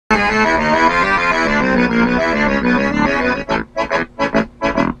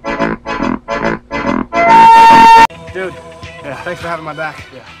Dude, yeah, thanks for having my back.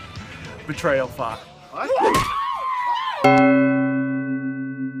 Yeah. Betrayal, fuck. What?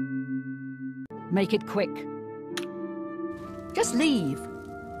 Make it quick. Just leave.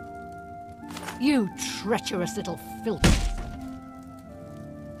 You treacherous little filth.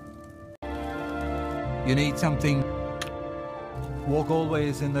 You need something. Walk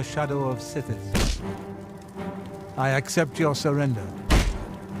always in the shadow of Sithis. I accept your surrender.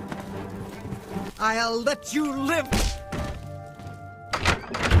 I'll let you live!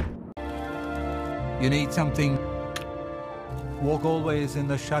 You need something. Walk always in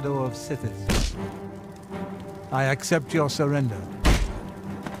the shadow of Sithis. I accept your surrender.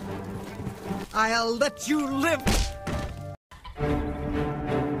 I'll let you live!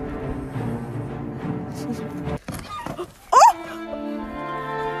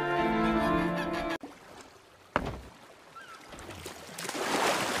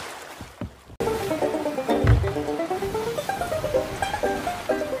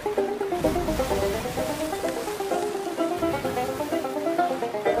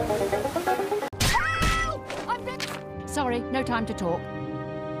 Sorry, no time to talk.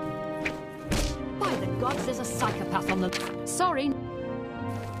 By the gods, there's a psychopath on the... Sorry.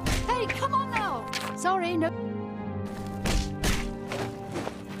 Hey, come on now! Sorry, no...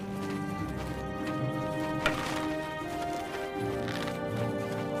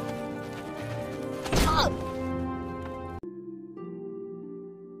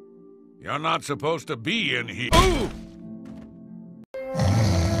 You're not supposed to be in here. Ooh!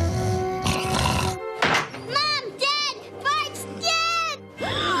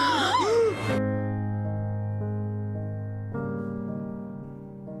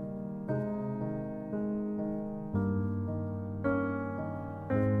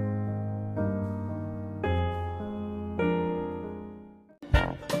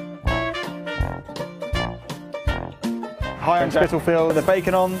 High on Spitalfield, the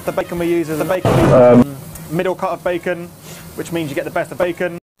bacon on. The bacon we use is the bacon middle cut of bacon, which means you get the best of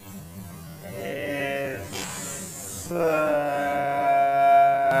bacon. It's,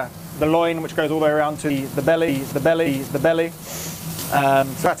 the loin, which goes all the way around to the belly, fatty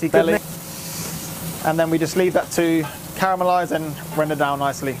belly. And then we just leave that to caramelise and render down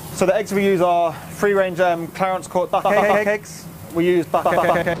nicely. So the eggs we use are free-range Clarence Court buck eggs. We use buck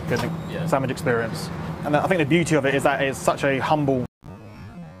sandwich experience. And I think the beauty of it is that it's such a humble.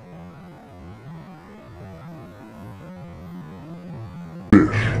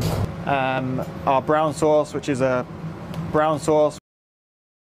 Our brown sauce, which is a brown sauce.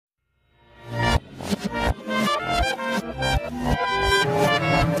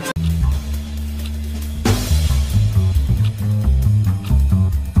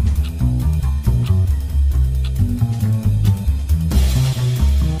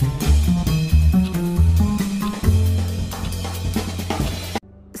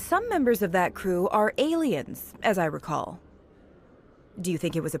 Some members of that crew are aliens, as I recall. Do you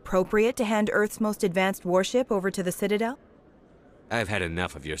think it was appropriate to hand Earth's most advanced warship over to the Citadel? I've had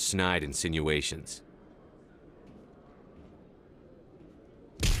enough of your snide insinuations.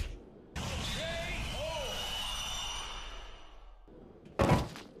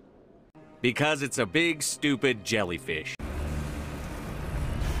 Because it's a big, stupid jellyfish.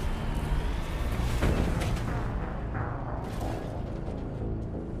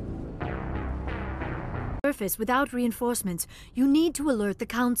 Surface without reinforcements. You need to alert the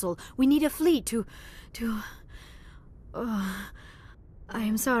Council. We need a fleet to... I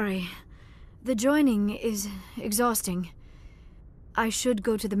am sorry. The joining is exhausting. I should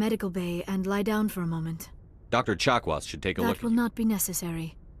go to the medical bay and lie down for a moment. Dr. Chakwas should take a look. That will not be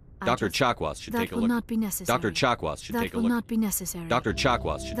necessary. Dr. Chakwas should take a look. That will not be necessary. Dr. Chakwas should take a look. That will not be necessary. Dr.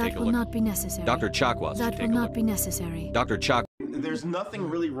 Chakwas should take a look. That will not be necessary. Dr. Chakwas should take a look. That will not be necessary. Dr. Chak... There's nothing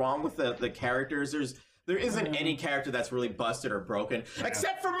really wrong with the characters. There isn't any character that's really busted or broken,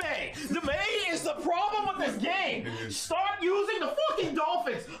 except for May. The May is the problem with this game. Start using the fucking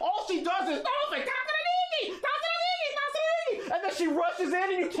dolphins. All she does is dolphin, and then she rushes in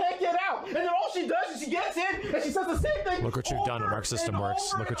and you can't get out. And then all she does is she gets in and she says the same thing. Look what you've done, Arc System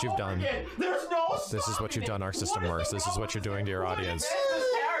Works. Look what you've done. There's no. This is what you've done, Arc System Works. This is what you're doing to your audience.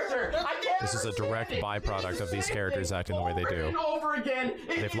 This is a direct byproduct of these characters acting the way they do.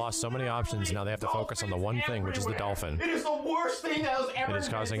 They've lost so many options, now they have to focus on the one thing, which is the dolphin. It is the worst thing that has ever. It is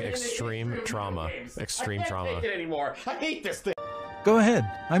causing extreme trauma. Extreme trauma. I can't take it anymore. I hate this thing. Go ahead,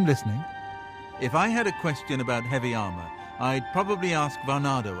 I'm listening. If I had a question about heavy armor, I'd probably ask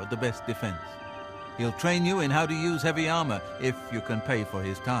Varnado at the Best Defense. He'll train you in how to use heavy armor, if you can pay for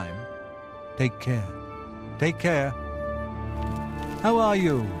his time. Take care. Take care. How are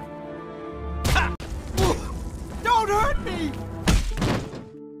you? Don't hurt me!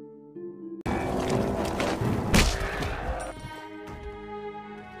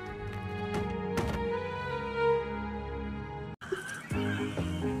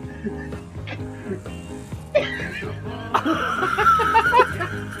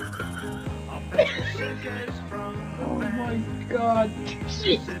 Oh my god.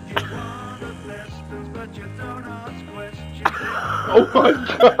 Oh my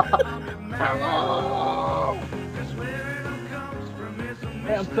god.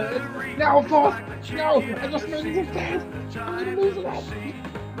 Hey, I'm third. No, I'm fourth. No, I just made it to third. I'm gonna lose it all.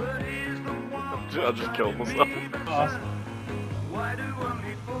 I just killed myself.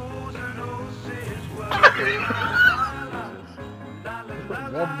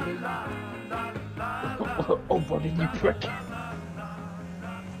 Oh, buddy, you prick.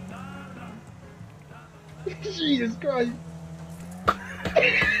 Jesus Christ.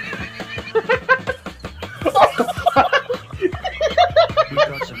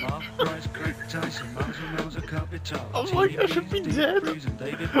 I'm like, I should be dead.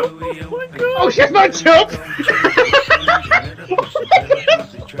 Oh my god. Oh, she's not choked.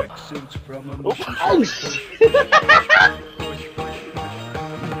 Oh shit.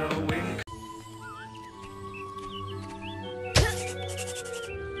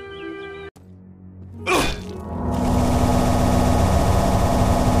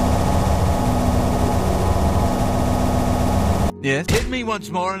 Yes? Hit me once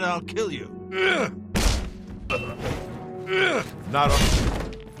more and I'll kill you. Not on.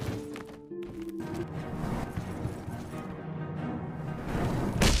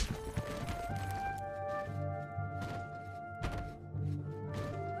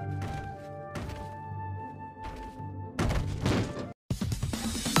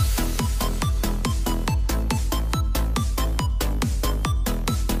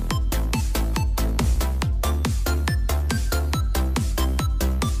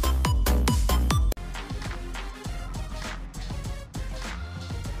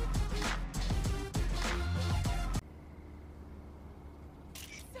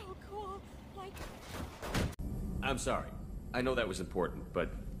 I'm sorry. I know that was important,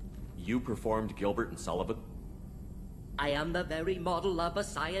 but you performed Gilbert and Sullivan? I am the very model of a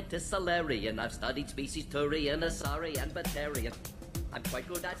scientist Solarian. I've studied species Turian, Asari, and Batarian. I'm quite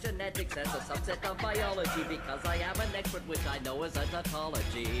good at genetics as a subset of biology because I am an expert which I know as a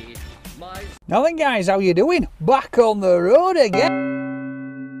tautology. Now then guys, how you doing? Back on the road again.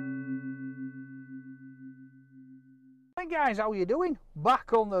 Hey guys, how you doing?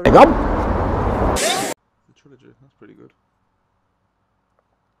 Back on the road. The trilogy, that's pretty good.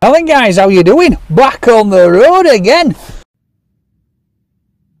 Now then guys, how you doing? Back on the road again.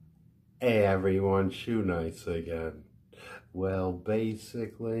 Hey everyone, Shoe Nights again. Well,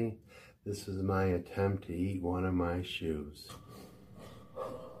 basically, this is my attempt to eat one of my shoes.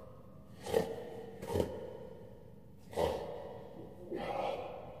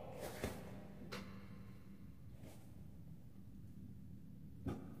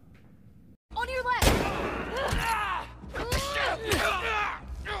 On your left!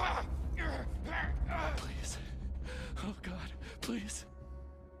 Please. Oh God, please.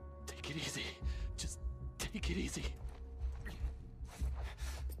 Take it easy. Just take it easy.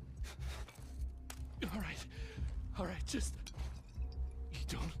 All right, just... You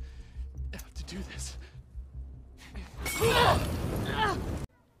don't have to do this.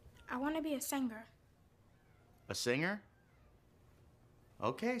 I want to be a singer. A singer?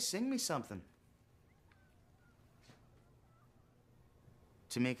 Okay, sing me something.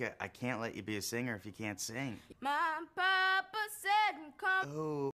 Tamika, I can't let you be a singer if you can't sing. My papa said come. Oh.